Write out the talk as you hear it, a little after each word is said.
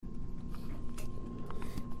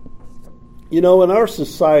You know, in our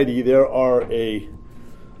society, there are a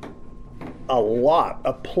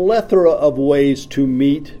plethora of ways to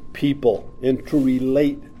meet people and to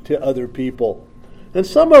relate to other people. And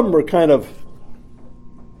some of them are kind of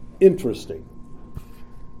interesting.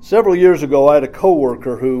 Several years ago, I had a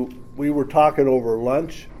coworker who we were talking over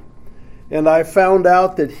lunch, and I found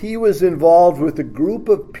out that he was involved with a group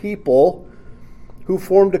of people who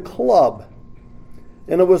formed a club.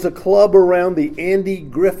 And it was a club around the Andy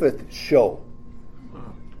Griffith Show.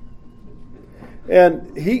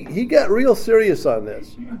 And he got real serious on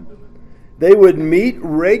this. They would meet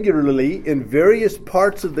regularly in various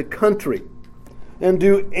parts of the country and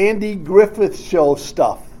do Andy Griffith Show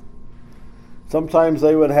stuff. Sometimes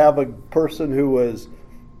they would have a person who was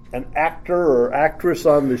an actor or actress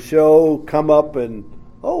on the show come up and,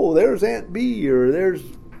 oh, there's Aunt B, or there's,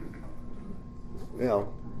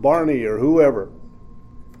 Barney or whoever.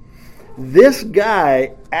 This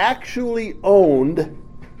guy actually owned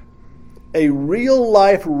a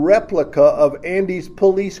real-life replica of Andy's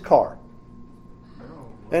police car.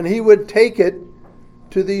 And he would take it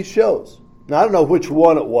to these shows. Now, I don't know which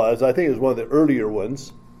one it was. I think it was one of the earlier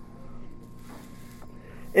ones.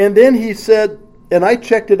 And then he said, and I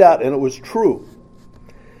checked it out, and it was true.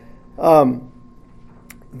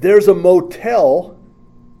 There's a motel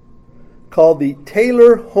called the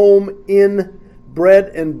Taylor Home Inn Bread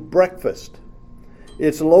and Breakfast.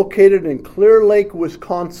 It's located in Clear Lake,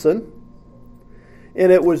 Wisconsin,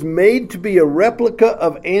 and it was made to be a replica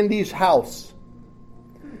of Andy's house.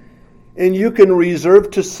 And you can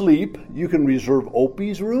reserve to sleep. You can reserve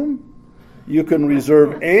Opie's room. You can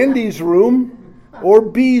reserve Andy's room or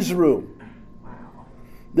B's room.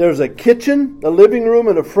 There's a kitchen, a living room,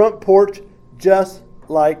 and a front porch just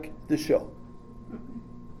like the show.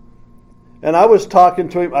 And I was talking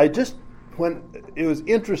to him. When it was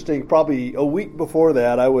interesting, probably a week before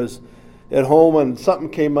that, I was at home and something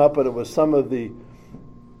came up, and it was some of the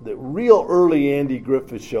real early Andy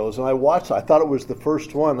Griffith shows. And I watched, I thought it was the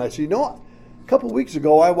first one. I said, you know what? A couple of weeks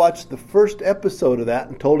ago, I watched the first episode of that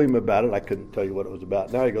and told him about it. I couldn't tell you what it was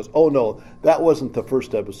about. Now he goes, oh no, that wasn't the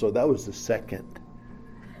first episode. That was the second.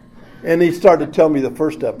 And he started to tell me the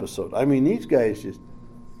first episode. I mean, these guys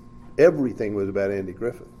everything was about Andy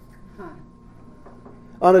Griffith.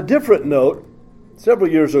 On a different note, several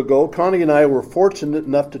years ago, Connie and I were fortunate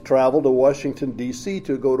enough to travel to Washington, D.C.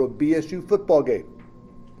 to go to a BSU football game.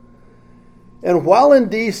 And while in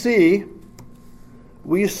D.C.,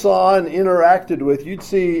 we saw and interacted with, you'd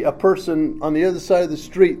see a person on the other side of the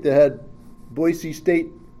street that had Boise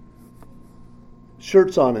State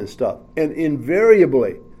shirts on and stuff. And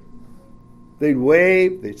invariably, they'd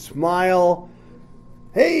wave, they'd smile.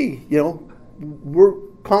 Hey, we're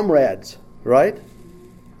comrades, right?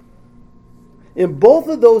 In both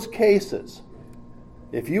of those cases,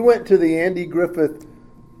 if you went to the Andy Griffith,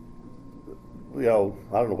 I don't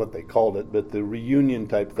know what they called it, but the reunion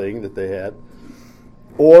type thing that they had,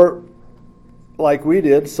 or like we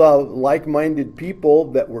did, saw like-minded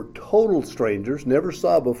people that were total strangers, never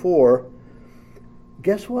saw before,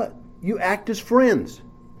 guess what? You act as friends.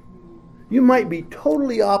 You might be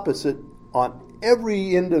totally opposite on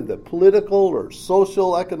every end of the political or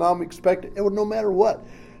social, economic spectrum, no matter what.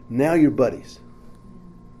 Now you're buddies.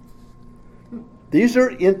 These are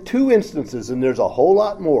in two instances, and there's a whole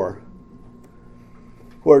lot more,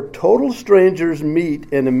 where total strangers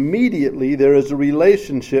meet and immediately there is a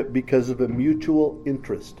relationship because of a mutual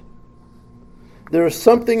interest. There is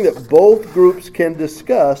something that both groups can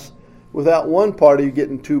discuss without one party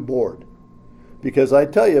getting too bored. Because I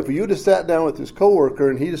tell you, if you'd have sat down with his coworker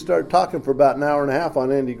and he'd have started talking for about an hour and a half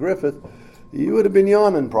on Andy Griffith, you would have been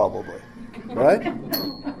yawning probably, right?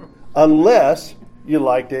 Unless you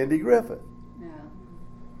liked Andy Griffith. Yeah.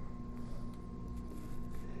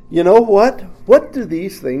 You know what? What do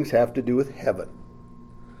these things have to do with heaven?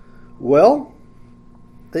 Well,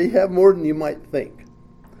 they have more than you might think.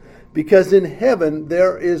 Because in heaven,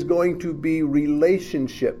 there is going to be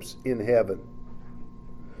relationships in heaven.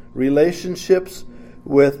 Relationships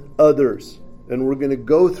with others. And we're going to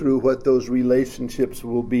go through what those relationships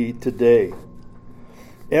will be today.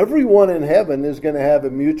 Everyone in heaven is going to have a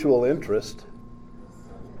mutual interest.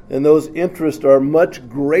 And those interests are much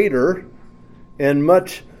greater and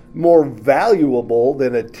much more valuable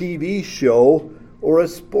than a TV show or a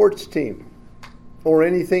sports team or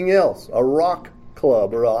anything else, a rock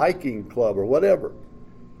club or a hiking club or whatever.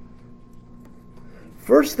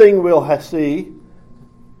 First thing we'll see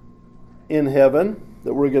in heaven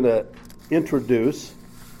that we're going to introduce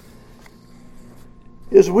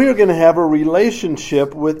is we're going to have a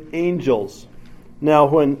relationship with angels. Now,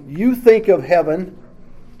 when you think of heaven,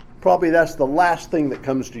 probably that's the last thing that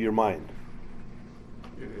comes to your mind.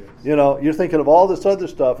 You know, you're thinking of all this other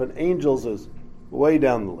stuff, and angels is way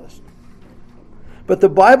down the list. But the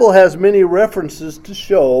Bible has many references to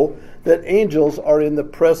show that angels are in the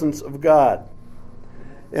presence of God.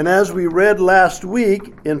 And as we read last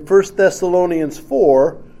week in 1 Thessalonians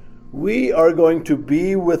 4, we are going to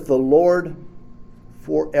be with the Lord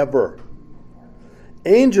forever.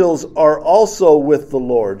 Angels are also with the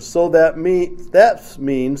Lord, so that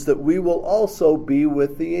means that we will also be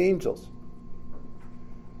with the angels.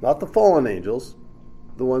 Not the fallen angels,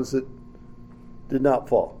 the ones that did not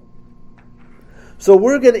fall. So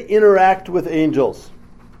we're going to interact with angels.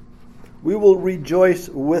 We will rejoice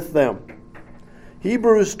with them.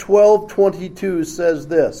 Hebrews 12:22 says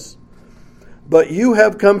this, "But you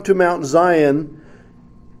have come to Mount Zion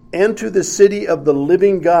and to the city of the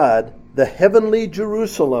living God, the heavenly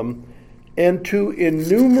Jerusalem, and to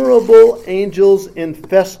innumerable angels in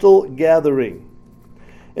festal gathering,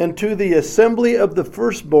 and to the assembly of the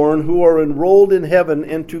firstborn who are enrolled in heaven,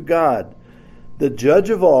 and to God, the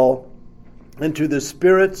judge of all, and to the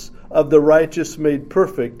spirits of the righteous made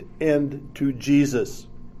perfect, and to Jesus."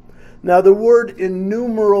 Now the word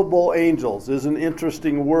innumerable angels is an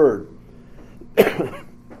interesting word.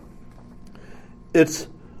 It's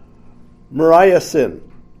myriasin,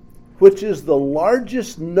 which is the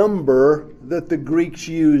largest number that the Greeks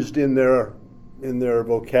used in their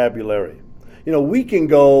vocabulary. You know, we can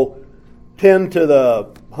go 10 to the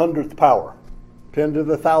 100th power, 10 to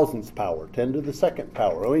the 1000th power, 10 to the 2nd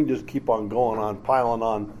power. We can just keep on going on, piling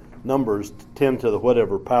on numbers, 10 to the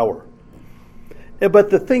whatever power.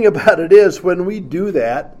 But the thing about it is, when we do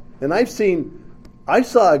that, and I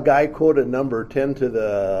saw a guy quote a number 10 to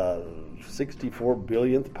the 64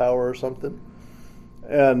 billionth power or something.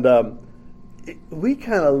 And we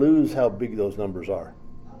kind of lose how big those numbers are.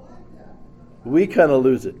 We kind of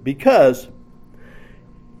lose it because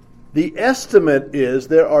the estimate is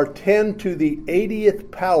there are 10 to the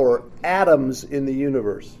 80th power atoms in the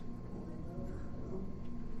universe.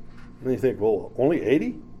 And you think, well, only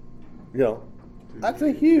 80? You know, that's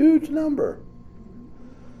a huge number.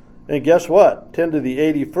 And guess what? 10 to the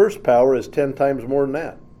 81st power is 10 times more than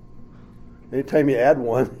that. Anytime you add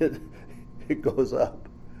one, it goes up.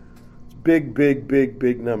 It's big, big, big,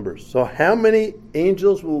 big numbers. So how many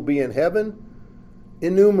angels will be in heaven?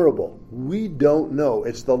 Innumerable. We don't know.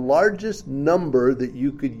 It's the largest number that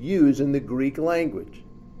you could use in the Greek language.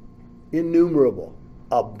 Innumerable.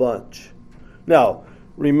 A bunch. Now,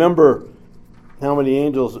 remember how many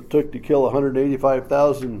angels it took to kill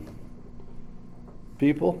 185,000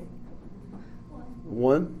 people?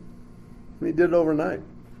 One. He did it overnight.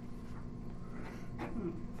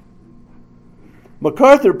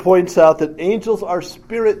 MacArthur points out that angels are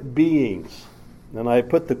spirit beings, and I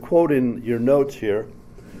put the quote in your notes here,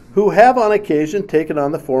 who have on occasion taken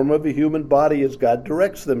on the form of a human body as God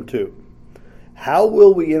directs them to. How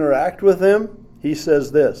will we interact with them? He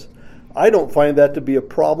says this, "I don't find that to be a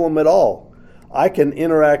problem at all. I can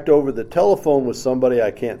interact over the telephone with somebody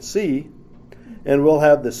I can't see, and we'll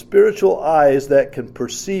have the spiritual eyes that can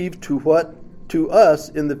perceive to what to us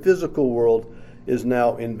in the physical world is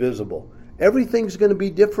now invisible." Everything's going to be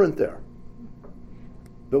different there.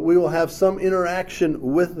 But we will have some interaction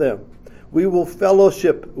with them. We will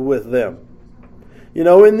fellowship with them. You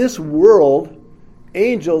know, in this world,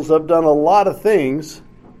 angels have done a lot of things,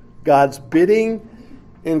 God's bidding,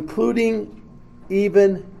 including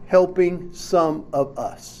even helping some of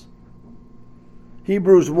us.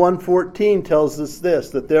 Hebrews 1:14 tells us this,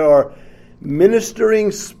 that there are ministering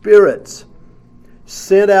spirits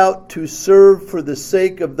sent out to serve for the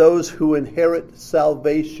sake of those who inherit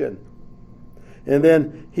salvation. And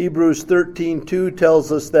then Hebrews 13:2 tells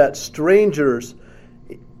us that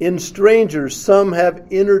in strangers some have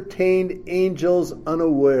entertained angels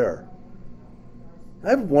unaware.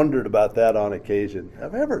 I've wondered about that on occasion.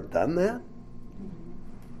 Have I ever done that?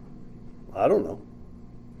 I don't know.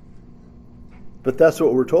 But that's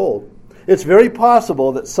what we're told. It's very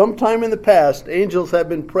possible that sometime in the past, angels have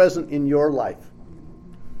been present in your life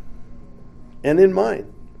and in mine,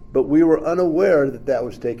 but we were unaware that that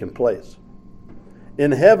was taking place.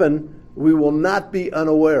 In heaven, we will not be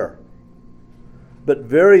unaware, but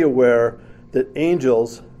very aware that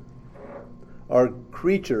angels are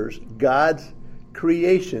creatures, God's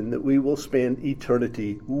creation, that we will spend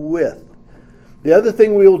eternity with. The other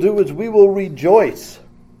thing we will do is we will rejoice.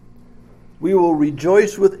 We will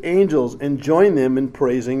rejoice with angels and join them in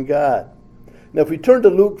praising God. Now, if we turn to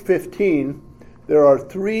Luke 15, there are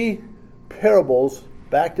 3 parables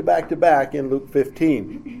back to back to back in Luke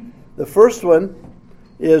 15. The first one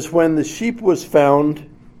is when the sheep was found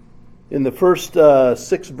in the first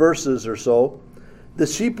 6 verses or so. The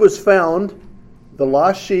sheep was found, the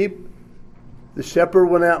lost sheep. The shepherd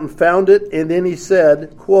went out and found it, and then he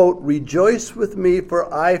said, quote, "Rejoice with me,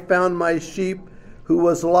 for I found my sheep who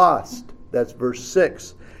was lost." That's verse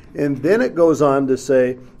 6. And then it goes on to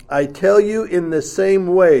say, "I tell you in the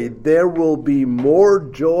same way, there will be more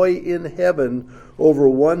joy in heaven over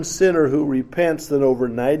one sinner who repents than over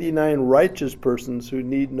 99 righteous persons who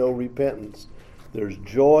need no repentance." There's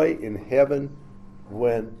joy in heaven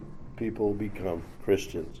when people become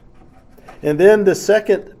Christians. And then the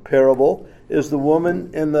second parable is the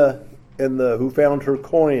woman and the who found her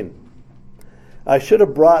coin. I should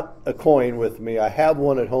have brought a coin with me. I have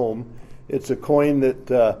one at home. It's a coin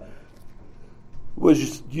that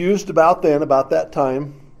was used about that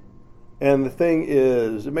time. And the thing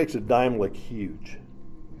is, it makes a dime look huge.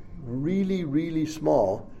 Really, really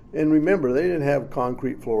small. And remember, they didn't have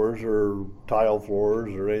concrete floors or tile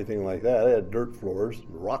floors or anything like that. They had dirt floors,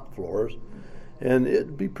 rock floors. And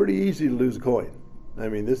it'd be pretty easy to lose a coin. I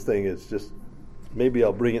mean, this thing is just, maybe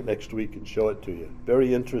I'll bring it next week and show it to you.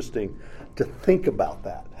 Very interesting to think about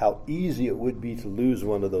that, how easy it would be to lose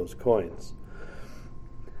one of those coins.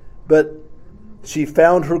 But she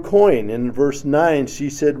found her coin. In verse 9, she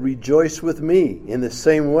said, "Rejoice with me. In the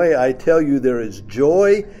same way, I tell you, there is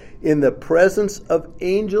joy in the presence of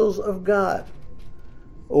angels of God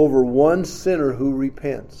over one sinner who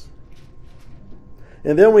repents."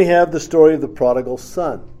 And then we have the story of the prodigal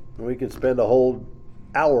son. And we could spend a whole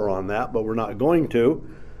hour on that, but we're not going to.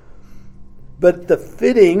 But the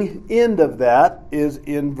fitting end of that is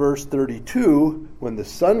in verse 32, when the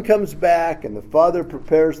son comes back and the father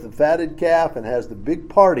prepares the fatted calf and has the big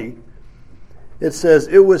party. It says,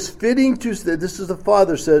 "It was fitting to," this is the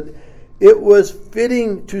father said, "it was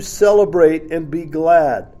fitting to celebrate and be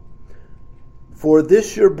glad. For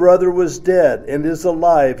this your brother was dead and is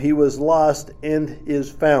alive. He was lost and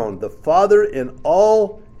is found." The father and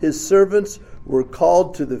all his servants were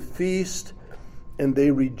called to the feast, and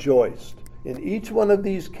they rejoiced. In each one of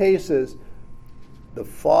these cases, the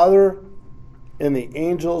Father and the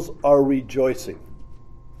angels are rejoicing.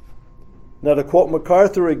 Now, to quote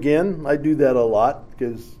MacArthur again, I do that a lot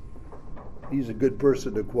because he's a good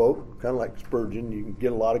person to quote, kind of like Spurgeon. You can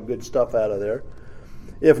get a lot of good stuff out of there.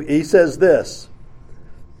 If he says this,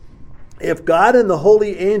 "If God and the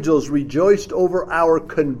holy angels rejoiced over our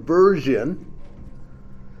conversion,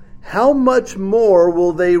 how much more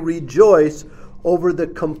will they rejoice over the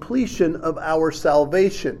completion of our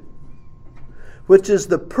salvation, which is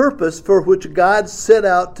the purpose for which God set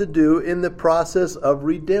out to do in the process of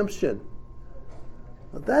redemption?"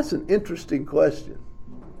 Well, that's an interesting question.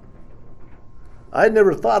 I'd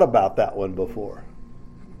never thought about that one before.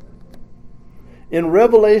 In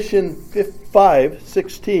Revelation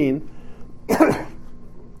 5:16,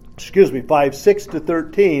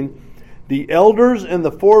 5:6-13, the elders and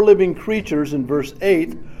the four living creatures in verse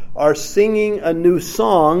 8 are singing a new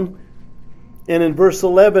song. And in verse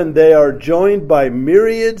 11, they are joined by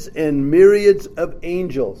myriads and myriads of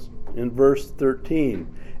angels in verse 13.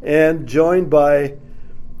 And joined by,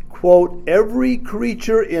 quote, "every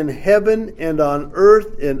creature in heaven and on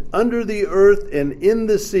earth and under the earth and in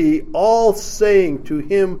the sea, all saying to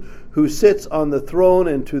him who sits on the throne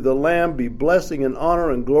and to the Lamb be blessing and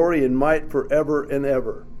honor and glory and might forever and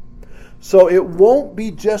ever." So it won't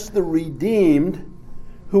be just the redeemed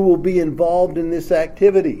who will be involved in this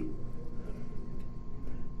activity.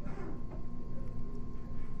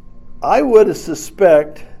 I would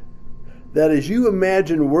suspect that as you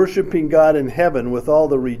imagine worshiping God in heaven with all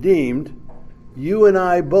the redeemed, you and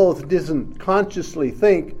I both didn't consciously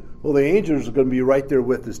think, well, the angels are going to be right there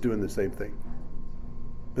with us doing the same thing.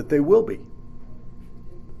 But they will be.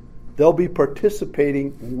 They'll be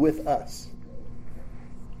participating with us.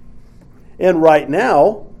 And right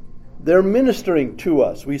now, they're ministering to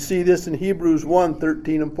us. We see this in Hebrews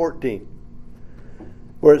 1:13 and 14.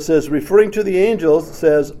 Where it says, referring to the angels, it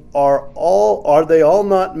says, are they all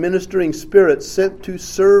not ministering spirits sent to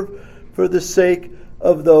serve for the sake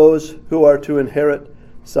of those who are to inherit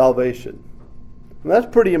salvation? And that's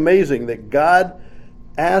pretty amazing that God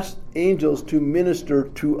asked angels to minister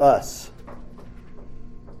to us.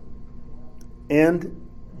 And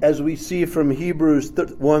as we see from Hebrews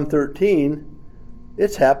 1:13,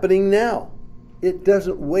 it's happening now. It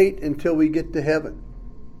doesn't wait until we get to heaven.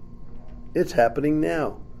 It's happening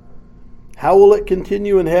now. How will it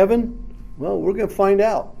continue in heaven? Well, we're going to find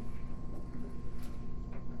out.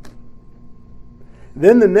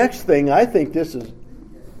 Then the next thing, I think this is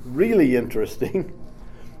really interesting.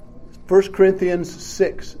 1 Corinthians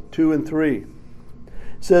 6:2 and 3. It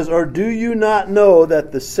says, or do you not know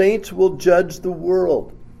that the saints will judge the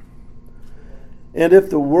world? And if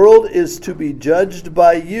the world is to be judged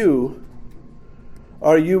by you,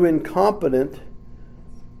 Are you incompetent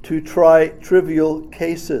to try trivial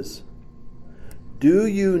cases? Do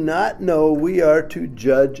you not know we are to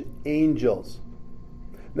judge angels?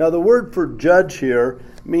 Now, the word for judge here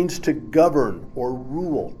means to govern or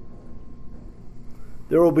rule.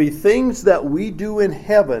 There will be things that we do in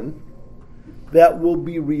heaven that will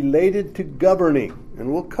be related to governing.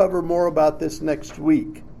 And we'll cover more about this next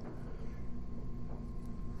week.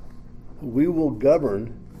 We will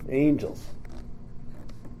govern angels.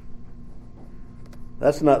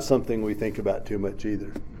 That's not something we think about too much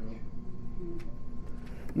either.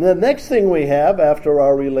 And the next thing we have after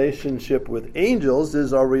our relationship with angels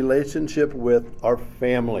is our relationship with our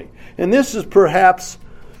family. And this is perhaps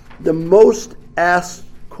the most asked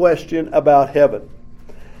question about heaven.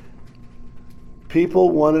 People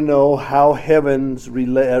want to know how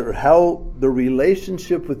how the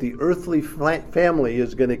relationship with the earthly family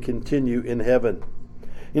is going to continue in heaven.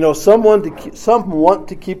 You know, some want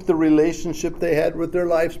to keep the relationship they had with their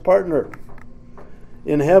life's partner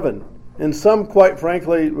in heaven. And some, quite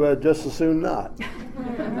frankly, just as soon not.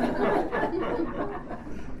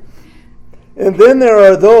 And then there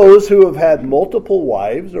are those who have had multiple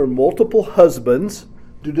wives or multiple husbands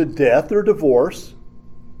due to death or divorce.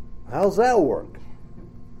 How's that work?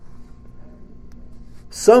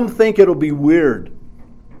 Some think it'll be weird.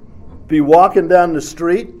 Be walking down the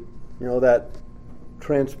street, you know, that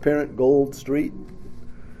transparent gold street,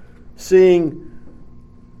 seeing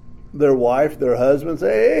their wife, their husband say,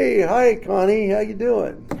 "Hey, hi, Connie, how you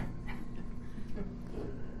doing?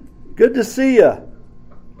 Good to see you."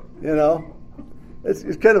 You know, it's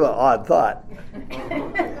kind of an odd thought.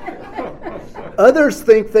 Others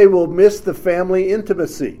think they will miss the family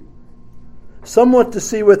intimacy. Some want to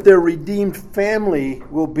see what their redeemed family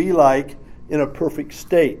will be like in a perfect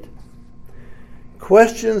state.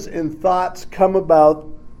 Questions and thoughts come about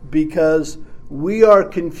because we are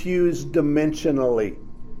confused dimensionally.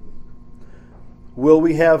 Will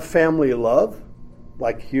we have family love,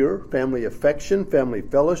 like here, family affection, family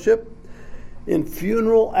fellowship? In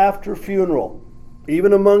funeral after funeral,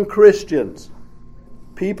 even among Christians,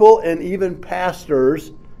 people and even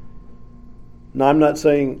pastors, now I'm not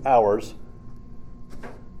saying ours,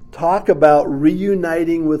 talk about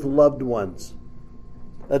reuniting with loved ones,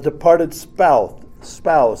 a departed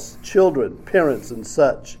spouse, children, parents, and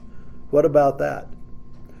such. What about that?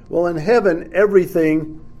 Well, in heaven,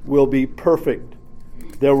 everything will be perfect.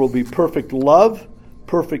 There will be perfect love,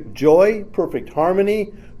 perfect joy, perfect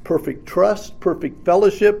harmony, perfect trust, perfect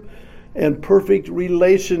fellowship, and perfect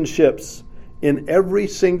relationships in every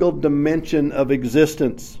single dimension of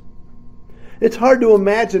existence. It's hard to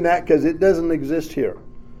imagine that because it doesn't exist here.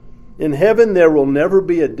 In heaven, there will never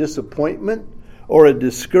be a disappointment or a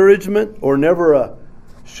discouragement or never a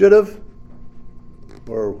should have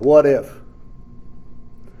or what if.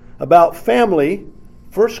 About family,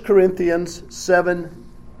 1 Corinthians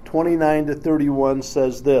 7:29-31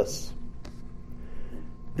 says this.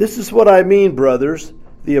 "This is what I mean, brothers.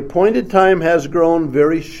 The appointed time has grown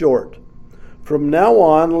very short. From now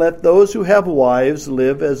on, let those who have wives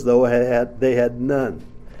live as though they had none,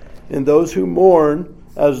 and those who mourn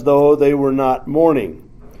as though they were not mourning,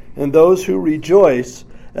 and those who rejoice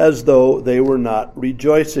as though they were not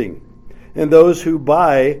rejoicing, and those who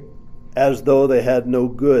buy as though they had no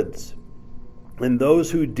goods, and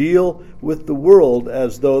those who deal with the world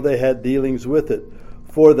as though they had dealings with it.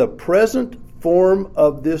 For the present form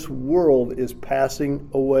of this world is passing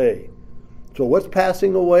away." So what's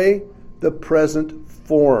passing away? The present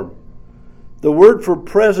form. The word for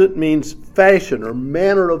present means fashion or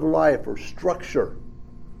manner of life or structure.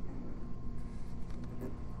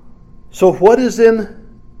 So what is in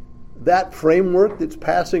that framework that's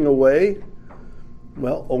passing away?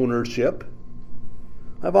 Well, ownership.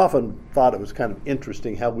 I've often thought it was kind of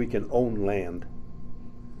interesting how we can own land.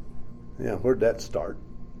 Yeah, where'd that start?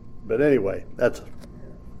 But anyway, that's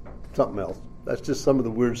something else. That's just some of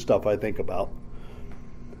the weird stuff I think about.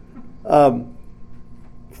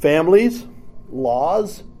 Families,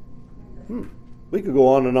 laws. We could go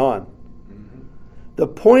on and on. The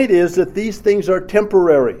point is that these things are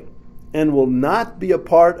temporary and will not be a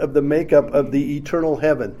part of the makeup of the eternal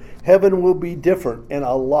heaven. Heaven will be different and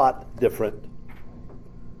a lot different.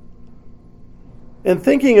 And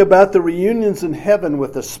thinking about the reunions in heaven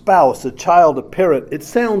with a spouse, a child, a parent, it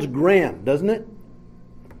sounds grand, doesn't it?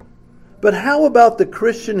 But how about the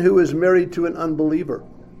Christian who is married to an unbeliever?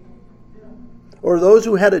 Or those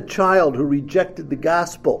who had a child who rejected the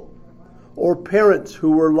gospel? Or parents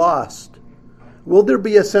who were lost? Will there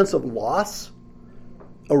be a sense of loss?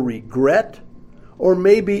 A regret? Or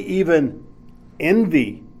maybe even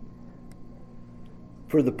envy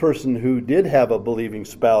for the person who did have a believing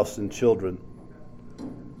spouse and children.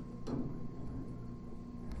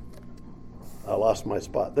 I lost my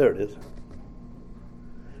spot. There it is.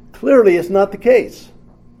 Clearly, it's not the case.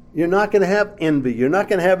 You're not going to have envy. You're not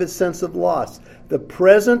going to have a sense of loss. The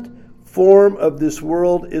present form of this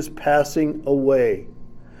world is passing away.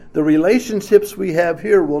 The relationships we have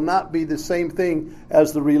here will not be the same thing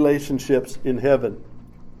as the relationships in heaven.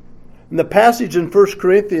 And the passage in 1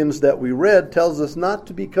 Corinthians that we read tells us not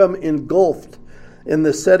to become engulfed in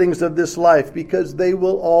the settings of this life because they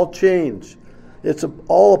will all change. It's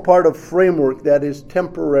all a part of framework that is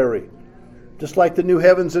temporary. Just like the new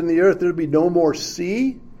heavens and the earth, there'll be no more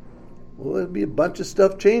sea. Well, there'll be a bunch of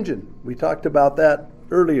stuff changing. We talked about that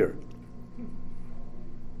earlier.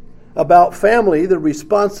 About family, the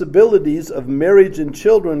responsibilities of marriage and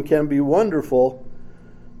children can be wonderful,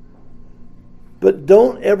 but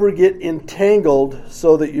don't ever get entangled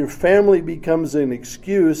so that your family becomes an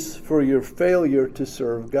excuse for your failure to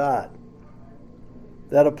serve God.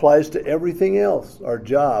 That applies to everything else, our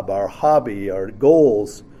job, our hobby, our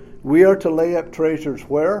goals. We are to lay up treasures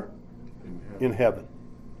where? In heaven.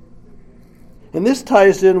 And this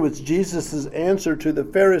ties in with Jesus' answer to the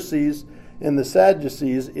Pharisees and the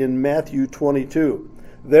Sadducees in Matthew 22.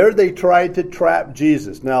 There they tried to trap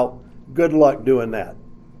Jesus. Now, good luck doing that.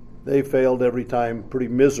 They failed every time pretty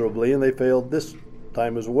miserably, and they failed this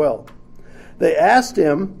time as well. They asked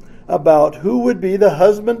him about who would be the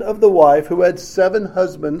husband of the wife who had 7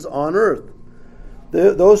 husbands on earth.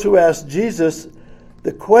 Those who asked Jesus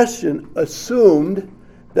the question assumed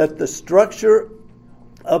that the structure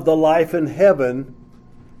of the life in heaven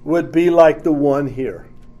would be like the one here.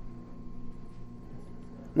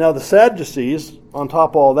 Now the Sadducees, on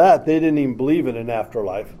top of all that, they didn't even believe in an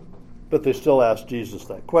afterlife, but they still asked Jesus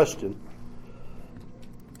that question.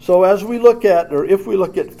 So as we look at, or if we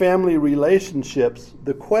look at family relationships,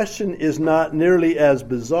 the question is not nearly as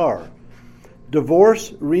bizarre.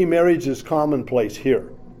 Divorce, remarriage is commonplace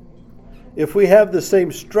here. If we have the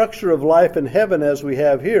same structure of life in heaven as we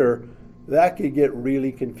have here, that could get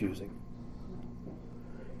really confusing.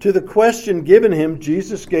 To the question given him,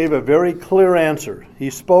 Jesus gave a very clear answer. He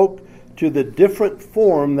spoke to the different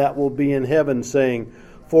form that will be in heaven, saying,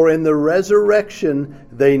 "For in the resurrection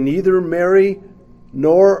they neither marry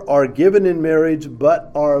nor are given in marriage, but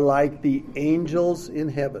are like the angels in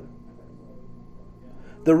heaven."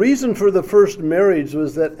 The reason for the first marriage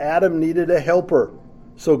was that Adam needed a helper,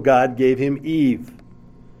 so God gave him Eve.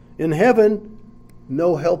 In heaven,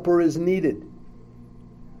 no helper is needed.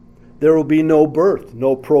 There will be no birth,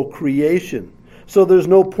 no procreation, so there's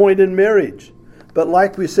no point in marriage. But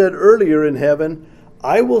like we said earlier in heaven,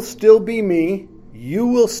 I will still be me, you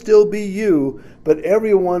will still be you, but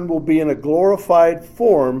everyone will be in a glorified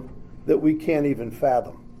form that we can't even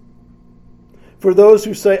fathom. For those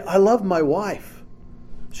who say, I love my wife,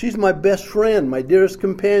 she's my best friend, my dearest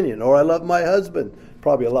companion, or I love my husband.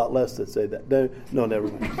 Probably a lot less that say that. No, never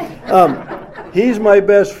mind. He's my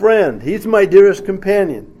best friend. He's my dearest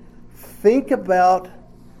companion. Think about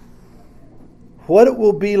what it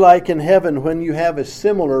will be like in heaven when you have a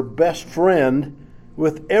similar best friend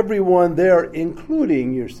with everyone there,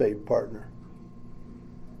 including your saved partner.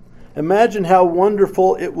 Imagine how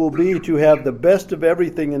wonderful it will be to have the best of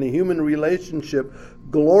everything in a human relationship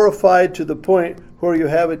glorified to the point where you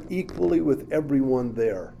have it equally with everyone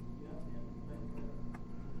there.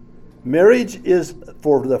 Marriage is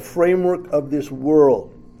for the framework of this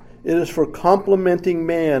world. It is for complementing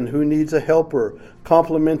man who needs a helper,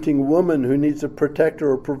 complementing woman who needs a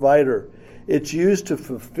protector or provider. It's used to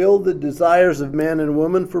fulfill the desires of man and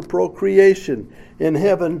woman for procreation. In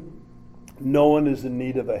heaven, no one is in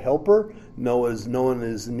need of a helper. No one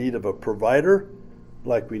is in need of a provider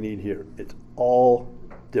like we need here. It's all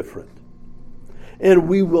different. And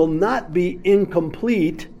we will not be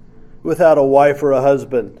incomplete without a wife or a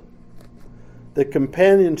husband. The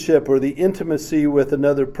companionship or the intimacy with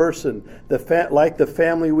another person, like the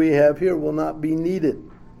family we have here, will not be needed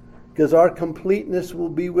because our completeness will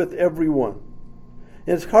be with everyone.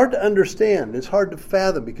 And it's hard to understand. It's hard to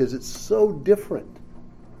fathom because it's so different.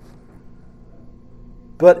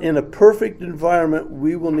 But in a perfect environment,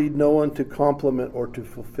 we will need no one to complement or to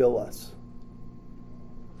fulfill us.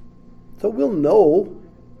 So we'll know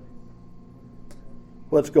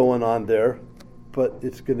what's going on there, but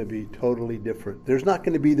it's going to be totally different. There's not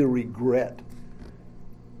going to be the regret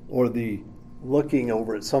or the looking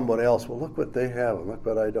over at someone else. Well, look what they have and look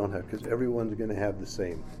what I don't have, because everyone's going to have the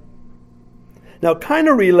same. Now, kind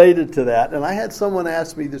of related to that, and I had someone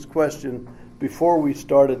ask me this question before we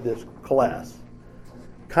started this class.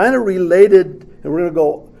 Kind of related, and we're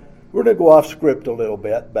going to go off script a little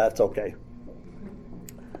bit. That's okay.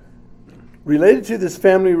 Related to this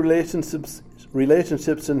family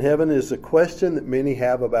relationships in heaven is a question that many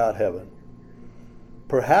have about heaven.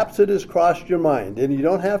 Perhaps it has crossed your mind, and you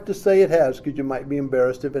don't have to say it has because you might be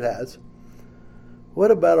embarrassed if it has. What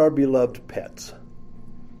about our beloved pets?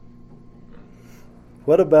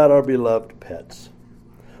 What about our beloved pets?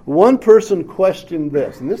 One person questioned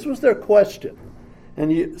this, and this was their question.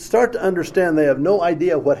 And you start to understand they have no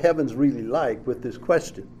idea what heaven's really like with this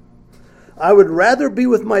question. I would rather be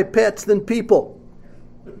with my pets than people.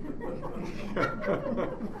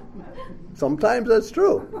 Sometimes that's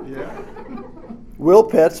true. Yeah. Will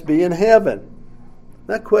pets be in heaven?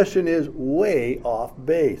 That question is way off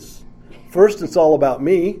base. First, it's all about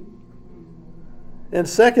me. And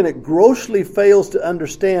second, it grossly fails to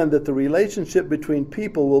understand that the relationship between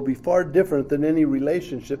people will be far different than any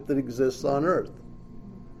relationship that exists on earth.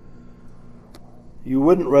 You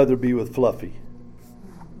wouldn't rather be with Fluffy.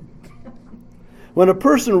 When a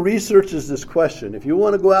person researches this question, if you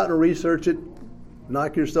want to go out and research it,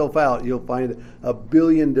 knock yourself out, you'll find a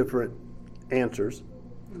billion different answers.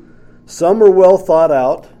 Some are well thought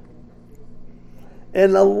out,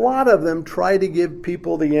 and a lot of them try to give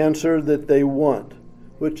people the answer that they want,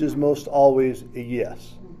 which is most always a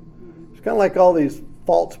yes. It's kind of like all these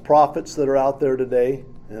false prophets that are out there today,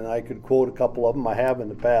 and I could quote a couple of them, I have in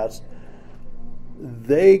the past.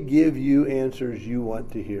 They give you answers you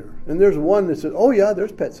want to hear. And there's one that says, oh yeah,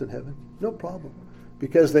 there's pets in heaven, no problem,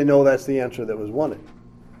 because they know that's the answer that was wanted.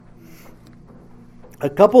 A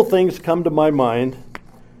couple things come to my mind,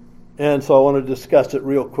 and so I want to discuss it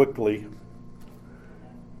real quickly.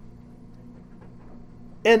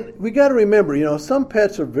 And we got to remember, some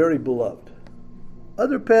pets are very beloved.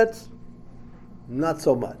 Other pets, not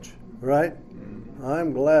so much, right?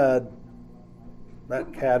 I'm glad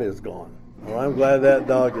that cat is gone. Or I'm glad that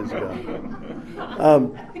dog is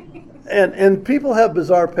gone. And people have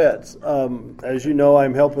bizarre pets. As you know,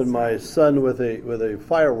 I'm helping my son with a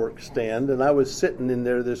fireworks stand, and I was sitting in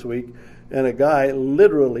there this week, and a guy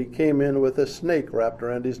literally came in with a snake wrapped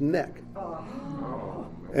around his neck.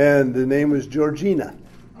 And the name was Georgina.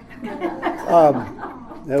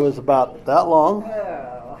 It was about that long.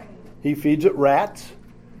 He feeds it rats.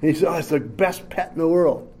 He said, it's the best pet in the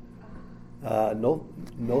world.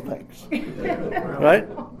 No thanks. Right?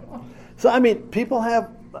 So, people have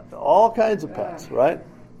all kinds of pets, right?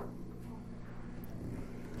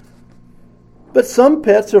 But some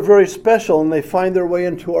pets are very special and they find their way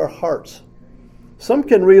into our hearts. Some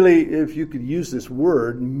can really, if you could use this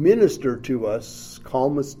word, minister to us,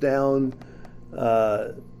 calm us down.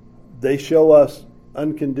 They show us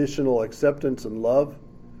unconditional acceptance and love.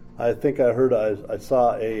 I think I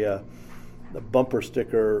saw a bumper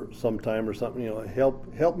sticker sometime or something.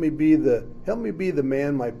 Help me be the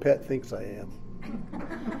man my pet thinks I am.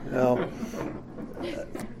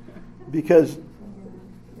 Because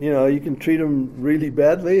you can treat them really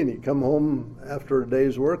badly, and you come home after a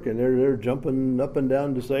day's work, and they're jumping up and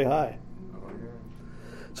down to say hi.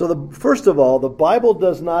 So first of all, the Bible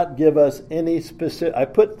does not give us any specific. I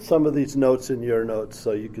put some of these notes in your notes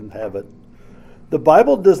so you can have it. The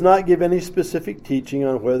Bible does not give any specific teaching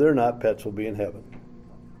on whether or not pets will be in heaven.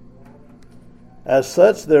 As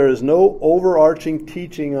such, there is no overarching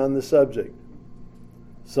teaching on the subject.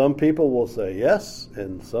 Some people will say yes,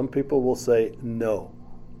 and some people will say no.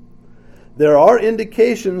 There are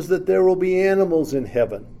indications that there will be animals in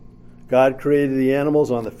heaven. God created the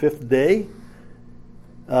animals on the 5th day,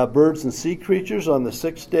 birds and sea creatures. On the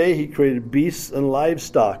 6th day, He created beasts and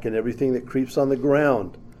livestock and everything that creeps on the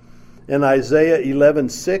ground. And Isaiah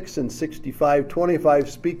 11:6 and 65:25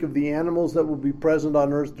 speak of the animals that will be present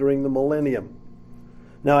on earth during the millennium.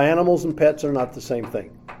 Now, animals and pets are not the same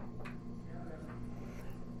thing.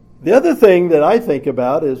 The other thing that I think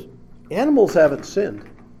about is animals haven't sinned.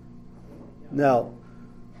 Now,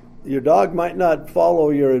 your dog might not follow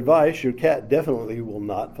your advice. Your cat definitely will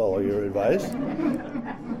not follow your advice.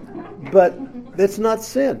 But it's not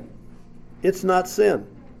sin. It's not sin.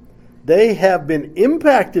 They have been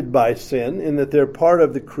impacted by sin in that they're part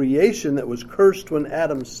of the creation that was cursed when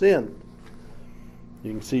Adam sinned.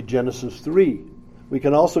 You can see Genesis 3. We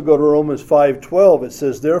can also go to Romans 5:12. It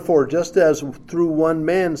says, therefore, just as through one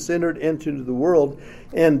man sin entered into the world,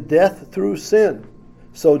 and death through sin,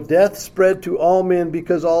 so death spread to all men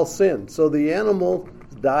because all sinned. So the animals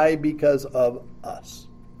die because of us.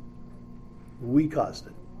 We caused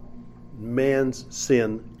it. Man's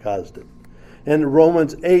sin caused it. And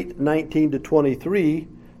Romans 8:19-23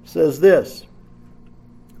 says this,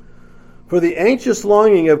 for the anxious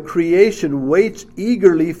longing of creation waits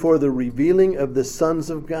eagerly for the revealing of the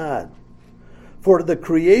sons of God. For the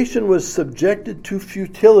creation was subjected to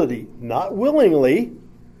futility, not willingly,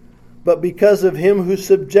 but because of him who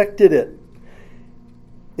subjected it,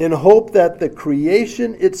 in hope that the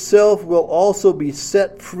creation itself will also be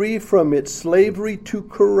set free from its slavery to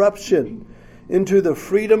corruption into the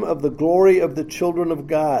freedom of the glory of the children of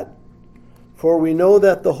God. For we know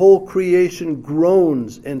that the whole creation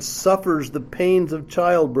groans and suffers the pains of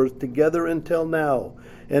childbirth together until now.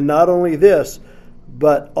 And not only this,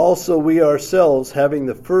 but also we ourselves, having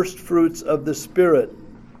the first fruits of the Spirit,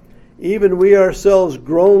 even we ourselves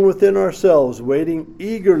groan within ourselves, waiting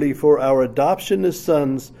eagerly for our adoption as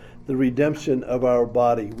sons, the redemption of our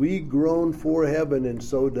body. We groan for heaven, and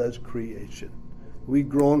so does creation. We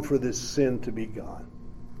groan for this sin to be gone.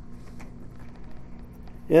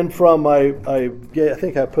 And from, I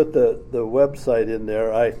think I put the website in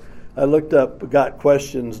there. I looked up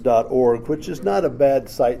gotquestions.org, which is not a bad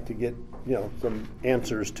site to get some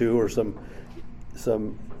answers to, or some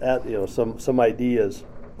ideas.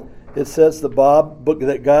 It says the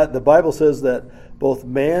Bible says that both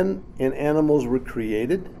man and animals were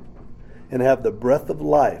created and have the breath of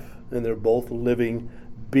life, and they're both living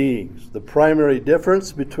beings. The primary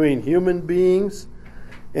difference between human beings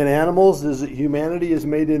and animals is that humanity is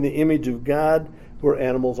made in the image of God, where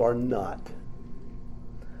animals are not.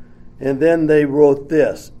 And then they wrote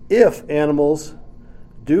this: if animals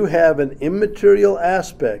do have an immaterial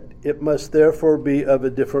aspect, it must therefore be of a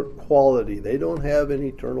different quality. They don't have an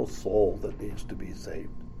eternal soul that needs to be saved.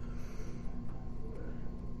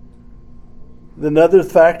 Another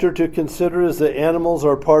factor to consider is that animals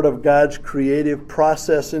are part of God's creative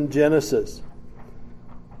process in Genesis.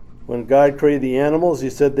 When God created the animals,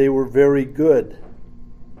 he said they were very good.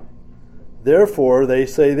 Therefore, they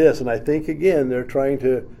say this, and I think, again, they're trying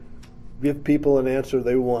to give people an answer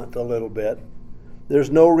they want a little bit.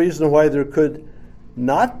 There's no reason why there could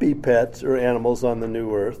not be pets or animals on the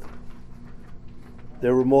new earth.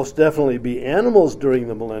 There will most definitely be animals during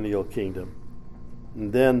the millennial kingdom.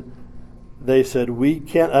 And then they said, we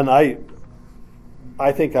can't, and I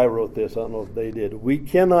think I wrote this, I don't know if they did. We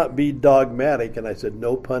cannot be dogmatic, and I said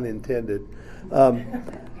no pun intended,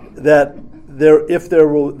 that if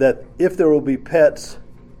there will be pets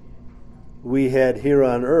we had here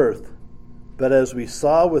on earth, but as we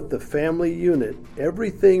saw with the family unit,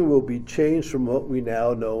 everything will be changed from what we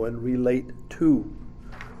now know and relate to.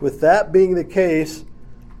 With that being the case,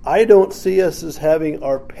 I don't see us as having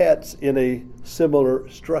our pets in a similar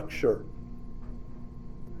structure,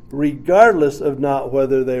 regardless of not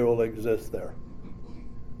whether they will exist there.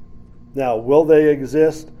 Now, will they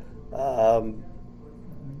exist? Where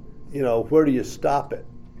do you stop it?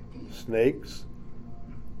 Snakes?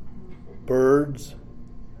 Birds?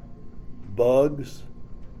 Bugs?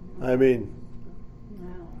 I mean,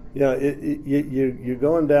 you're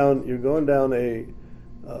going down a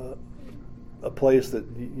place that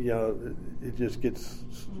it just gets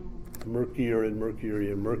murkier and murkier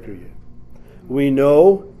and murkier. We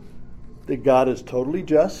know that God is totally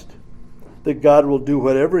just, that God will do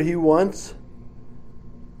whatever he wants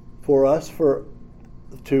for us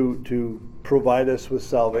to provide us with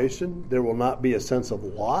salvation. There will not be a sense of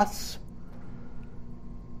loss.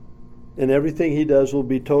 And everything he does will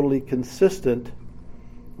be totally consistent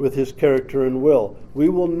with his character and will. We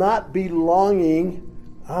will not be longing,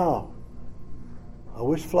 I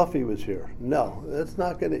wish Fluffy was here. No, that's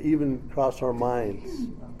not going to even cross our minds.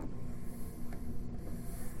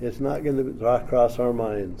 It's not going to cross our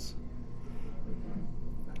minds.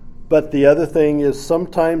 But the other thing is,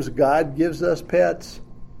 sometimes God gives us pets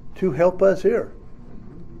to help us here.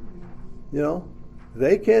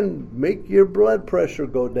 They can make your blood pressure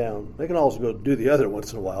go down. They can also go do the other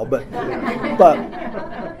once in a while. But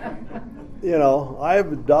I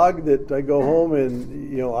have a dog that I go home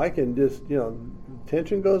and, I can just,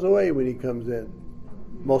 tension goes away when he comes in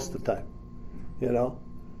most of the time,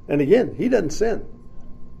 And again, he doesn't sin.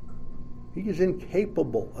 He is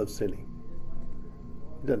incapable of sinning.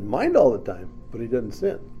 He doesn't mind all the time, but he doesn't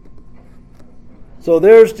sin. So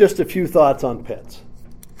there's just a few thoughts on pets.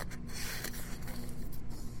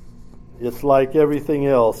 It's like everything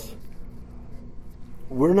else.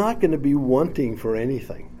 We're not going to be wanting for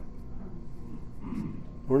anything.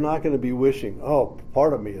 We're not going to be wishing,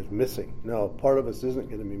 part of me is missing. No, part of us isn't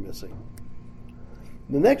going to be missing.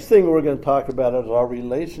 The next thing we're going to talk about is our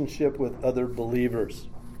relationship with other believers.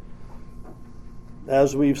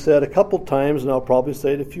 As we've said a couple times, and I'll probably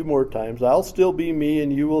say it a few more times, I'll still be me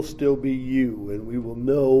and you will still be you. And we will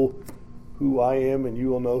know who I am and you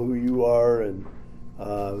will know who you are. And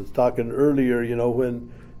I was talking earlier,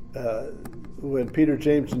 when Peter,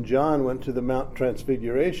 James, and John went to the Mount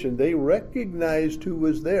Transfiguration, they recognized who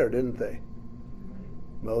was there, didn't they?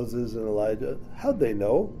 Moses and Elijah. How'd they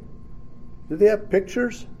know? Did they have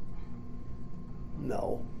pictures?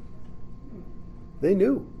 No. They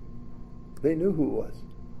knew. They knew who it was.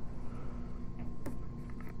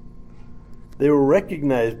 They were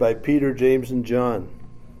recognized by Peter, James, and John.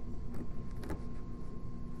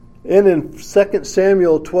 And in 2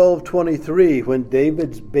 Samuel 12:23, when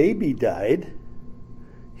David's baby died,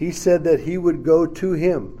 he said that he would go to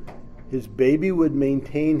him. His baby would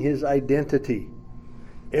maintain his identity.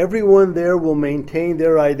 Everyone there will maintain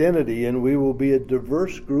their identity, and we will be a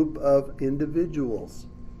diverse group of individuals.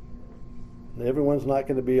 And everyone's not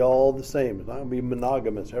going to be all the same. It's not going to be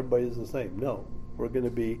monogamous. Everybody's the same. No, we're going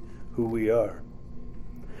to be who we are.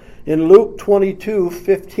 In Luke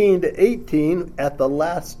 22:15-18, at the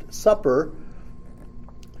Last Supper,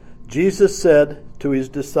 Jesus said to his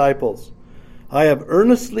disciples, I have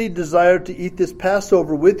earnestly desired to eat this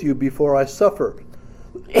Passover with you before I suffer.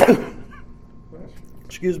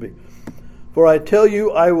 Excuse me. For I tell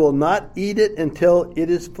you, I will not eat it until it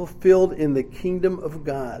is fulfilled in the kingdom of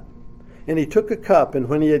God. And he took a cup, and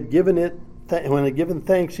when he had given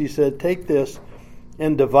thanks, he said, take this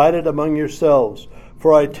and divide it among yourselves.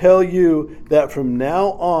 For I tell you that from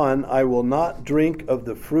now on I will not drink of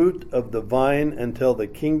the fruit of the vine until the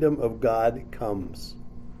kingdom of God comes.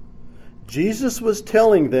 Jesus was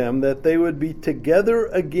telling them that they would be together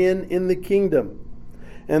again in the kingdom,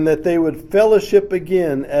 and that they would fellowship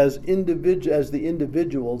again as the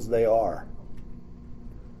individuals they are.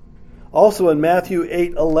 Also in Matthew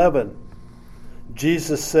 8:11,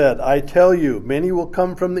 Jesus said, I tell you, many will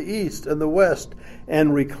come from the east and the west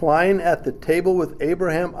and recline at the table with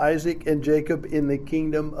Abraham, Isaac, and Jacob in the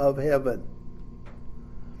kingdom of heaven.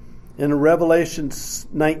 In Revelation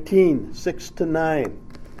 19:6-9,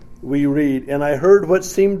 we read, and I heard what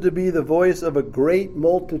seemed to be the voice of a great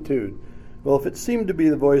multitude. Well, if it seemed to be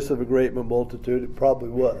the voice of a great multitude, it probably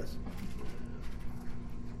was.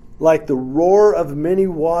 Like the roar of many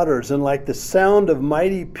waters, and like the sound of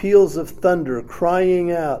mighty peals of thunder,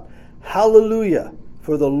 crying out, Hallelujah!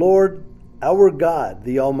 For the Lord our God,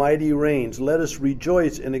 the Almighty, reigns. Let us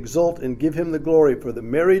rejoice and exult and give him the glory, for the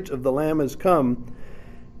marriage of the Lamb has come,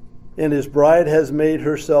 and his bride has made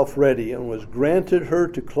herself ready, and was granted her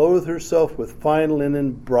to clothe herself with fine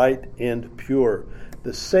linen, bright and pure.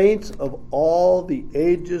 The saints of all the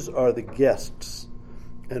ages are the guests,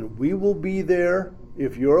 and we will be there.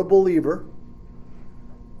 If you're a believer,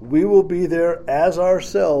 we will be there as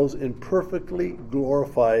ourselves in perfectly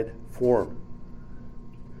glorified form.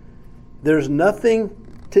 There's nothing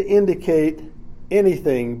to indicate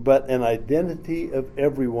anything but an identity of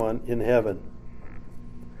everyone in heaven.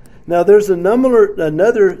 Now, there's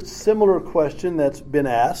another similar question that's been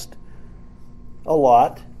asked a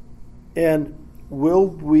lot, and will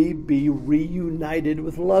we be reunited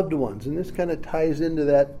with loved ones? And this kind of ties into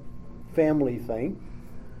that family thing.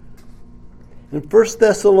 In 1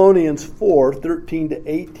 Thessalonians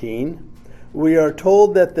 4:13-18, we are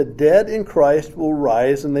told that the dead in Christ will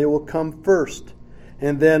rise and they will come first.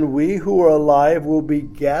 And then we who are alive will be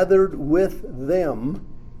gathered with them,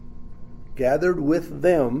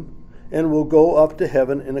 and will go up to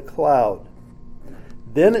heaven in a cloud.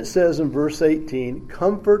 Then it says in verse 18,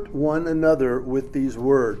 comfort one another with these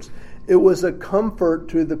words. It was a comfort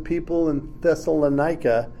to the people in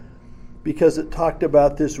Thessalonica because it talked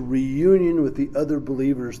about this reunion with the other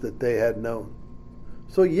believers that they had known.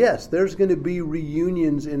 So yes, there's going to be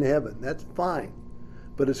reunions in heaven. That's fine.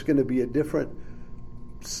 But it's going to be a different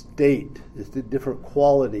state. It's a different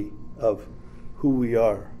quality of who we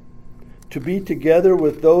are. To be together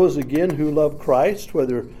with those, again, who love Christ,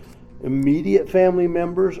 whether immediate family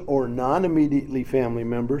members or non-immediately family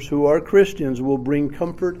members who are Christians, will bring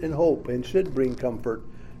comfort and hope, and should bring comfort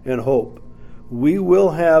and hope. We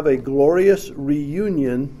will have a glorious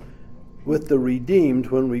reunion with the redeemed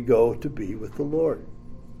when we go to be with the Lord.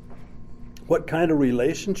 What kind of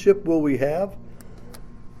relationship will we have?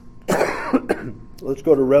 Let's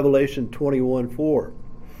go to Revelation 21:4.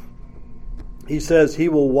 He says, He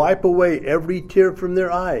will wipe away every tear from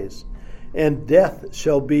their eyes, and death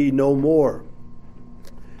shall be no more.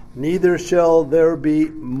 Neither shall there be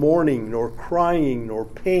mourning, nor crying, nor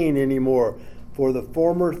pain anymore, for the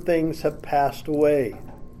former things have passed away.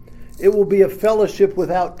 It will be a fellowship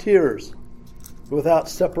without tears, without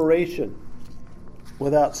separation,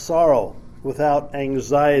 without sorrow, without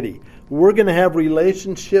anxiety. We're going to have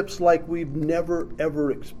relationships like we've never,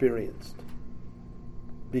 ever experienced,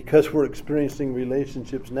 because we're experiencing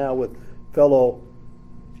relationships now with fellow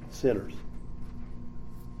sinners.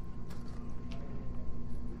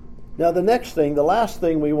 Now the last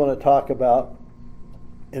thing we want to talk about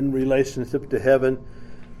in relationship to heaven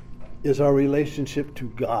is our relationship to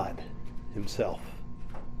God Himself.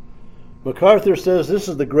 MacArthur says this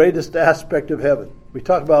is the greatest aspect of heaven. We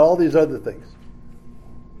talk about all these other things.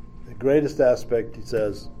 The greatest aspect, he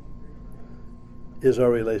says, is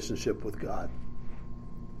our relationship with God.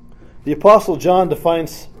 The Apostle John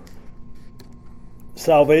defines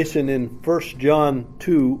salvation in 1 John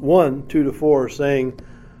 2, 1, 2-4, saying,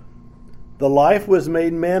 "The life was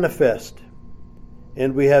made manifest,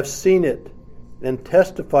 and we have seen it, and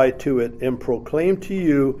testify to it, and proclaim to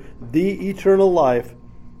you the eternal life,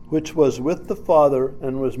 which was with the Father,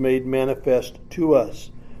 and was made manifest to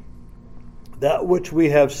us. That which we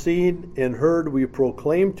have seen and heard we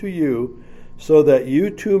proclaim to you, so that you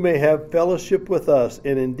too may have fellowship with us.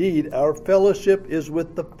 And indeed, our fellowship is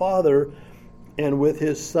with the Father and with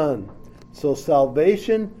His Son." So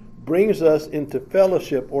salvation brings us into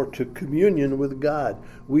fellowship or to communion with God.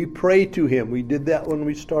 We pray to Him. We did that when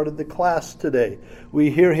we started the class today.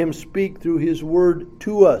 We hear Him speak through His Word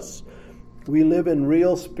to us. We live in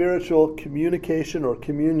real spiritual communication or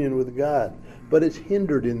communion with God. But it's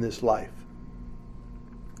hindered in this life.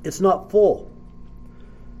 It's not full.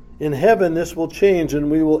 In heaven, this will change,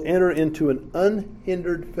 and we will enter into an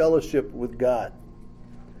unhindered fellowship with God.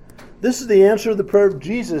 This is the answer to the prayer of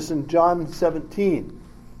Jesus in John 17.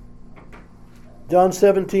 John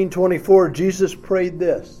 17:24, Jesus prayed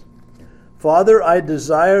this: "Father, I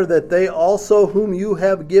desire that they also whom you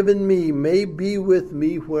have given me may be with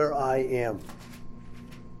me where I am."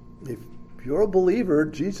 If you're a believer,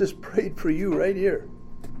 Jesus prayed for you right here.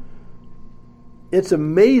 It's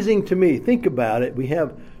amazing to me. Think about it. We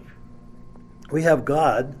have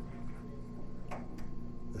God,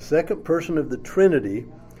 the second person of the Trinity.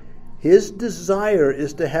 His desire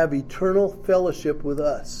is to have eternal fellowship with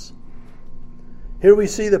us. Here we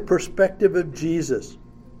see the perspective of Jesus.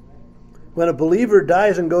 When a believer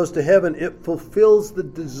dies and goes to heaven, it fulfills the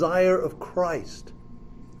desire of Christ.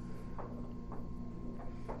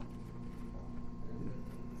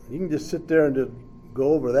 You can just sit there and just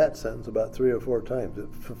go over that sentence about 3 or 4 times. It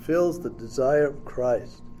fulfills the desire of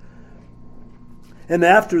Christ. And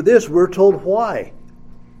after this, we're told why.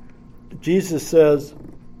 Jesus says,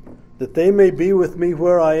 "That they may be with me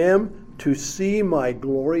where I am, to see my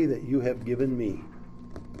glory that you have given me."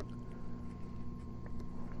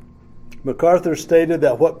 MacArthur stated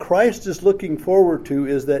that what Christ is looking forward to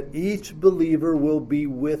is that each believer will be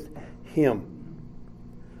with Him.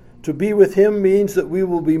 To be with Him means that we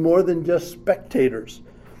will be more than just spectators.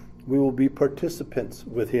 We will be participants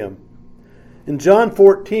with Him. In John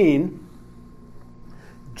 14,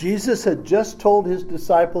 Jesus had just told His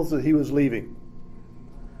disciples that He was leaving.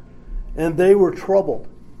 And they were troubled.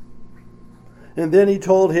 And then He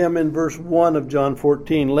told him in verse 1 of John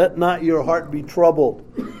 14, "Let not your heart be troubled.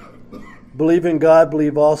 Believe in God,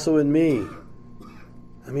 believe also in me."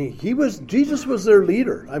 I mean, Jesus was their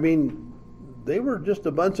leader. I mean, they were just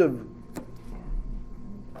a bunch of,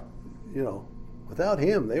 without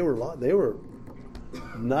Him, they were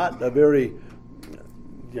not a very,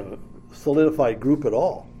 solidified group at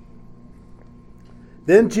all.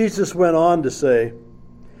 Then Jesus went on to say,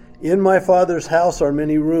 "In my Father's house are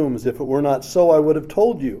many rooms. If it were not so, I would have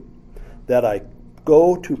told you that I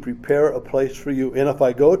go to prepare a place for you. And if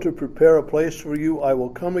I go to prepare a place for you, I will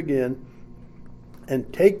come again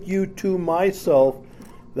and take you to myself,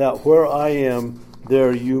 that where I am,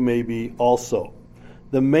 there you may be also."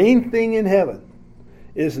 The main thing in heaven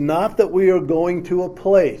is not that we are going to a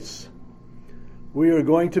place. We are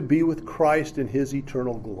going to be with Christ in His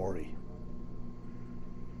eternal glory.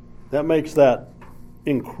 That makes that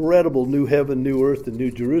incredible new heaven, new earth, and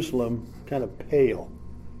new Jerusalem kind of pale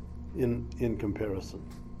in comparison.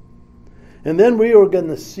 And then we are going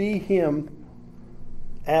to see Him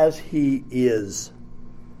as He is.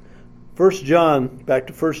 Back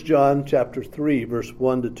to 1 John chapter 3, verse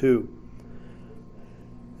 1-2.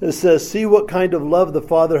 It says, "See what kind of love the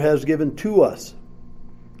Father has given to us,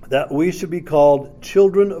 that we should be called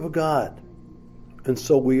children of God. And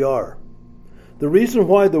so we are. The reason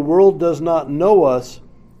why the world does not know us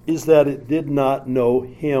is that it did not know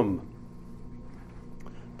Him.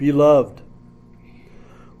 Beloved,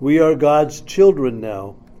 we are God's children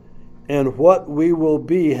now, and what we will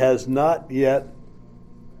be has not yet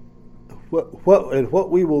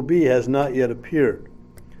appeared.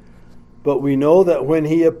 But we know that when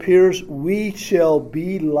He appears, we shall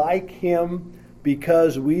be like Him,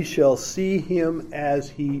 because we shall see Him as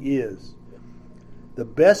He is." The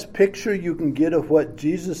best picture you can get of what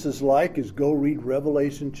Jesus is like is go read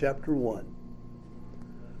Revelation chapter 1.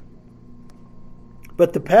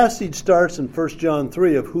 But the passage starts in 1 John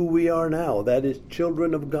 3 of who we are now. That is,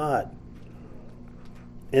 children of God.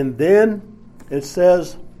 And then it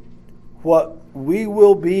says what we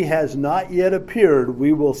will be has not yet appeared.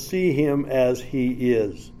 We will see him as he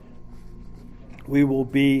is. We will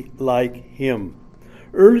be like him.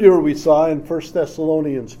 Earlier we saw in 1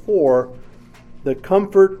 Thessalonians 4 the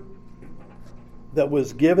comfort that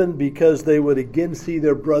was given because they would again see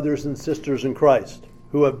their brothers and sisters in Christ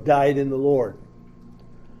who have died in the Lord.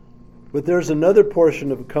 But there's another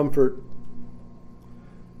portion of comfort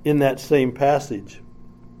in that same passage.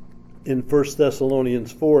 In 1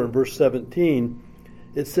 Thessalonians 4 and verse 17,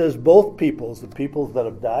 it says both peoples, the peoples that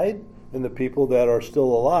have died and the people that are still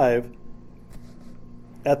alive,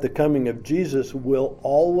 at the coming of Jesus will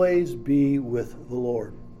always be with the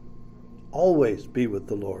Lord. Always be with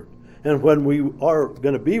the Lord. And when we are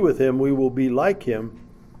going to be with him, we will be like him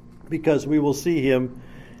because we will see him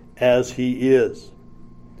as he is.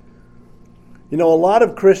 You know, a lot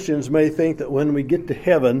of Christians may think that when we get to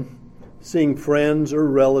heaven, seeing friends or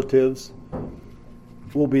relatives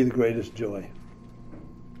will be the greatest joy.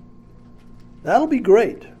 That'll be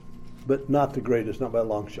great, but not the greatest, not by a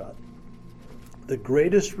long shot. The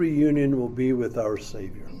greatest reunion will be with our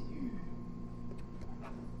Savior.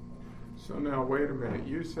 So now, wait a minute.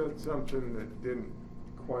 You said something that didn't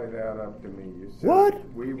quite add up to me. You said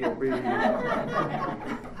what? We will be...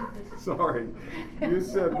 Sorry. You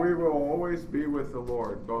said we will always be with the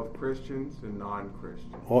Lord, both Christians and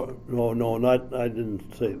non-Christians. Oh, no, I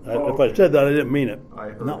didn't say that. Oh, if I said that, I didn't mean it. I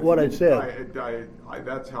heard not it. what I said.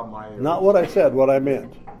 That's how my... Not what I said, what I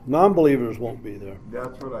meant. Non-believers won't be there.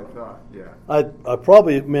 That's what I thought, yeah. I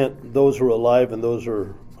probably meant those who are alive and those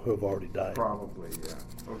who have already died. Probably, yeah.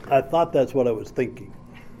 Okay. I thought that's what I was thinking.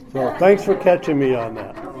 So thanks for catching me on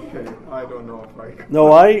that. Okay, I don't know if I can.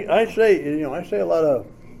 No, I say a lot of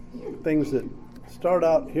things that start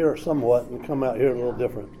out here somewhat and come out here a little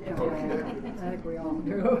different. Yeah, Okay. I think we all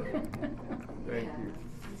do. Thank you.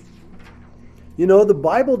 You know, the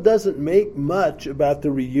Bible doesn't make much about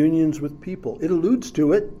the reunions with people. It alludes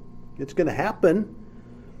to it. It's going to happen.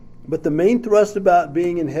 But the main thrust about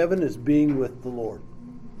being in heaven is being with the Lord.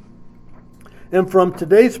 And from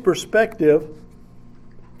today's perspective,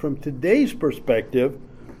 in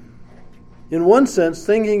one sense,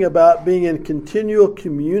 thinking about being in continual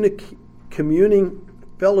communing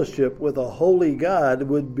fellowship with a holy God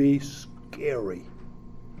would be scary.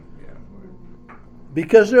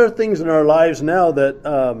 Because there are things in our lives now that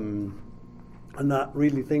are not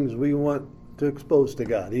really things we want to expose to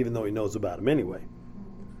God, even though he knows about them anyway.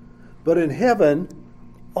 But in heaven,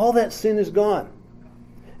 all that sin is gone.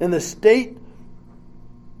 And the state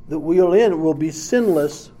that we are in will be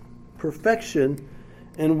sinless perfection,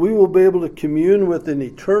 and we will be able to commune with an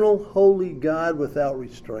eternal, holy God without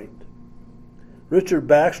restraint. Richard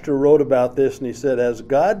Baxter wrote about this, and he said, as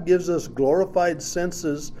God gives us glorified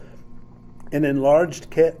senses and enlarged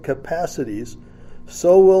capacities,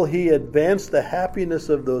 so will he advance the happiness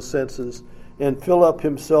of those senses and fill up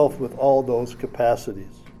himself with all those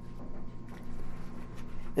capacities.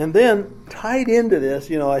 And then, tied into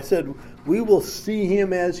this, I said, we will see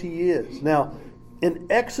him as he is. Now, in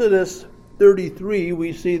Exodus 33,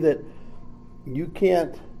 we see that you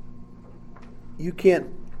can't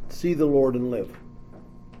see the Lord and live.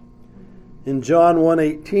 In John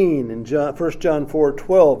 1:18, in 1 John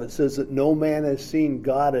 4:12, it says that no man has seen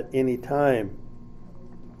God at any time.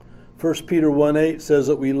 1 Peter 1:8 says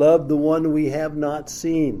that we love the one we have not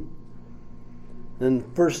seen. And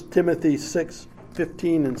 1 Timothy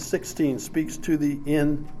 6:15 and 16 speaks to the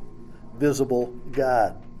invisible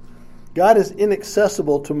God. God is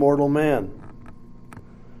inaccessible to mortal man.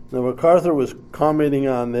 Now, MacArthur was commenting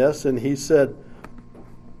on this, and he said,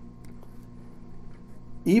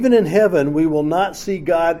 even in heaven, we will not see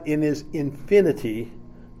God in his infinity,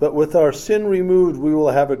 but with our sin removed, we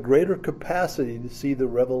will have a greater capacity to see the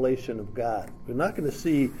revelation of God. We're not going to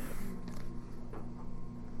see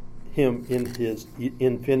him in his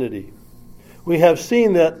infinity. We have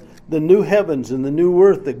seen that the new heavens and the new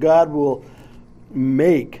earth that God will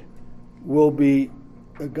make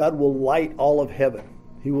God will light all of heaven.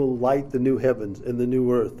 He will light the new heavens and the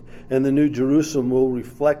new earth, and the new Jerusalem will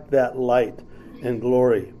reflect that light and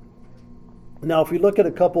glory. Now, if we look at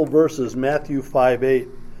a couple verses, Matthew 5:8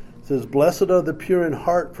 says, blessed are the pure in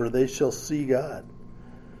heart, for they shall see God.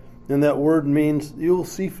 And that word means you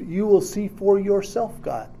will see for yourself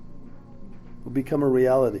God. It will become a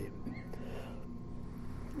reality.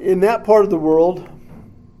 In that part of the world,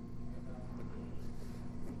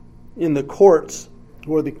 in the courts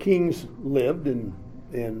where the kings lived and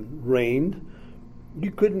reigned, you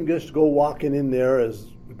couldn't just go walking in there as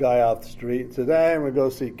a guy off the street and say, I'm going to go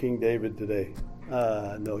see King David today.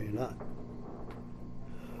 No, you're not.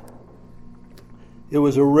 It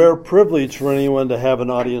was a rare privilege for anyone to have an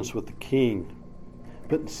audience with the king.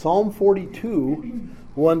 But in Psalm 42,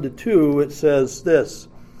 1-2, it says this,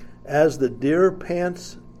 "As the deer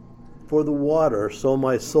pants for the water, so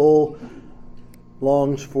my soul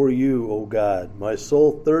longs for you, O God. My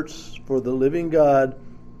soul thirsts for the living God.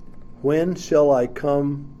 When shall I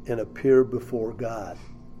come and appear before God?"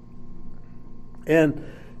 And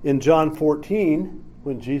in John 14,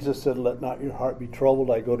 when Jesus said, "Let not your heart be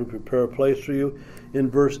troubled, I go to prepare a place for you," in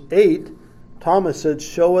verse 8, Thomas said,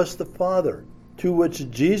 "Show us the Father." To which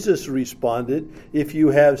Jesus responded, "If you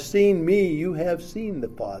have seen me, you have seen the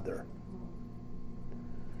Father."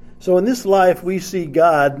 So in this life, we see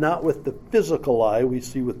God not with the physical eye, we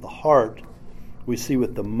see with the heart, we see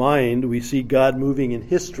with the mind, we see God moving in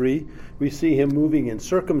history, we see him moving in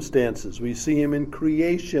circumstances, we see him in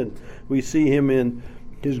creation, we see him in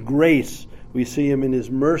his grace, we see him in his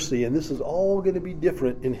mercy, and this is all going to be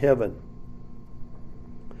different in heaven.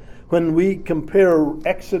 When we compare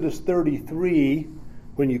Exodus 33,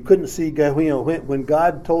 when you couldn't see God, when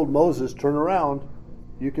God told Moses, "Turn around,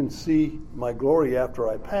 you can see my glory after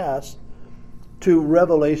I pass," to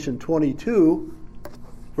Revelation 22,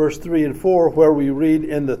 verse 3 and 4, where we read,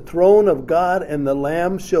 "And the throne of God and the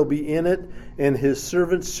Lamb shall be in it, and his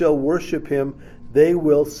servants shall worship him. They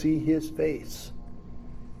will see his face."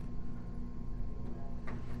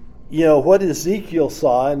 You know, what Ezekiel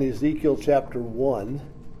saw in Ezekiel chapter 1,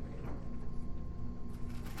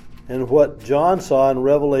 and what John saw in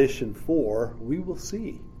Revelation 4, we will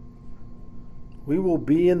see. We will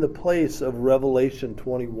be in the place of Revelation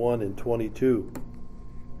 21 and 22.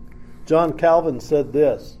 John Calvin said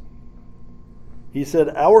this. He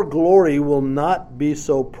said, "Our glory will not be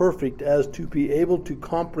so perfect as to be able to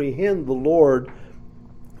comprehend the Lord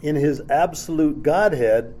in his absolute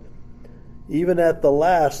Godhead. Even at the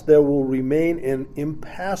last, there will remain an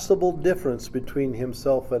impassable difference between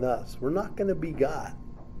himself and us." We're not going to be God,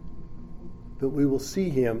 but we will see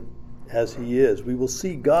him as he is. We will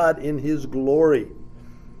see God in his glory.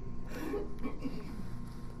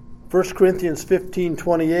 1 Corinthians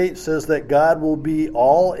 15:28 says that God will be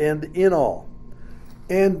all and in all.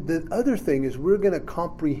 And the other thing is we're going to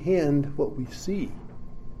comprehend what we see.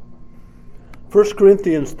 1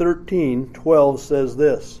 Corinthians 13:12 says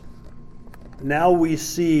this, "Now we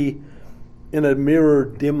see in a mirror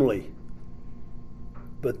dimly,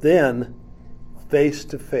 but then face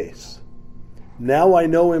to face. Now I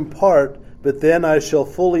know in part, but then I shall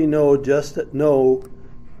fully know just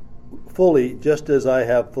as I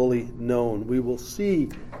have fully known." We will see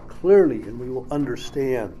clearly and we will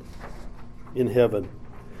understand in heaven.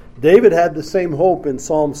 David had the same hope in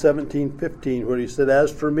Psalm 17:15, where he said,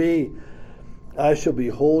 "As for me, I shall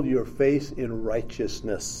behold your face in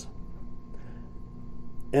righteousness."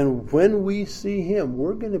 And when we see him,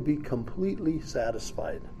 we're going to be completely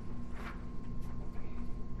satisfied.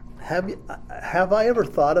 Have I ever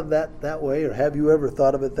thought of that way, or have you ever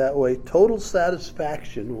thought of it that way? Total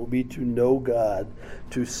satisfaction will be to know God,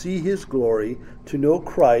 to see his glory, to know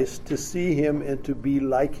Christ, to see him, and to be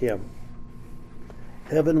like him.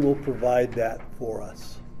 Heaven will provide that for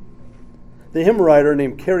us. The hymn writer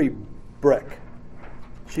named Carrie Breck,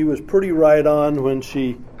 she was pretty right on when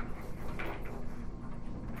she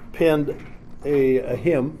penned a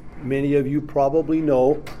hymn. Many of you probably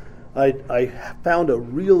know. I found a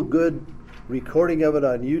real good recording of it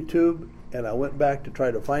on YouTube, and I went back to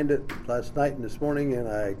try to find it last night and this morning, and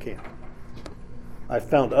I can't. I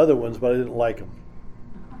found other ones, but I didn't like them.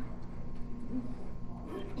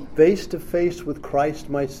 Face to face with Christ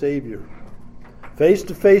my Savior. Face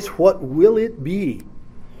to face, what will it be?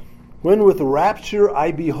 When with rapture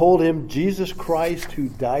I behold him, Jesus Christ who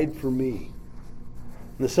died for me.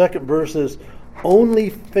 And the second verse is, "Only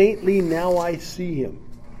faintly now I see him,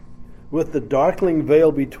 with the darkling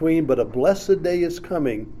veil between, but a blessed day is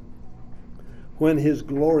coming when his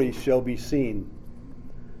glory shall be seen.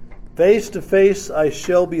 Face to face I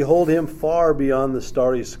shall behold him far beyond the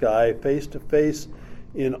starry sky. Face to face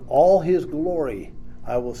in all his glory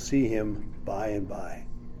I will see him by and by."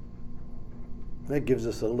 That gives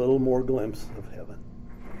us a little more glimpse of heaven.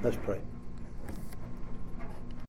 Let's pray.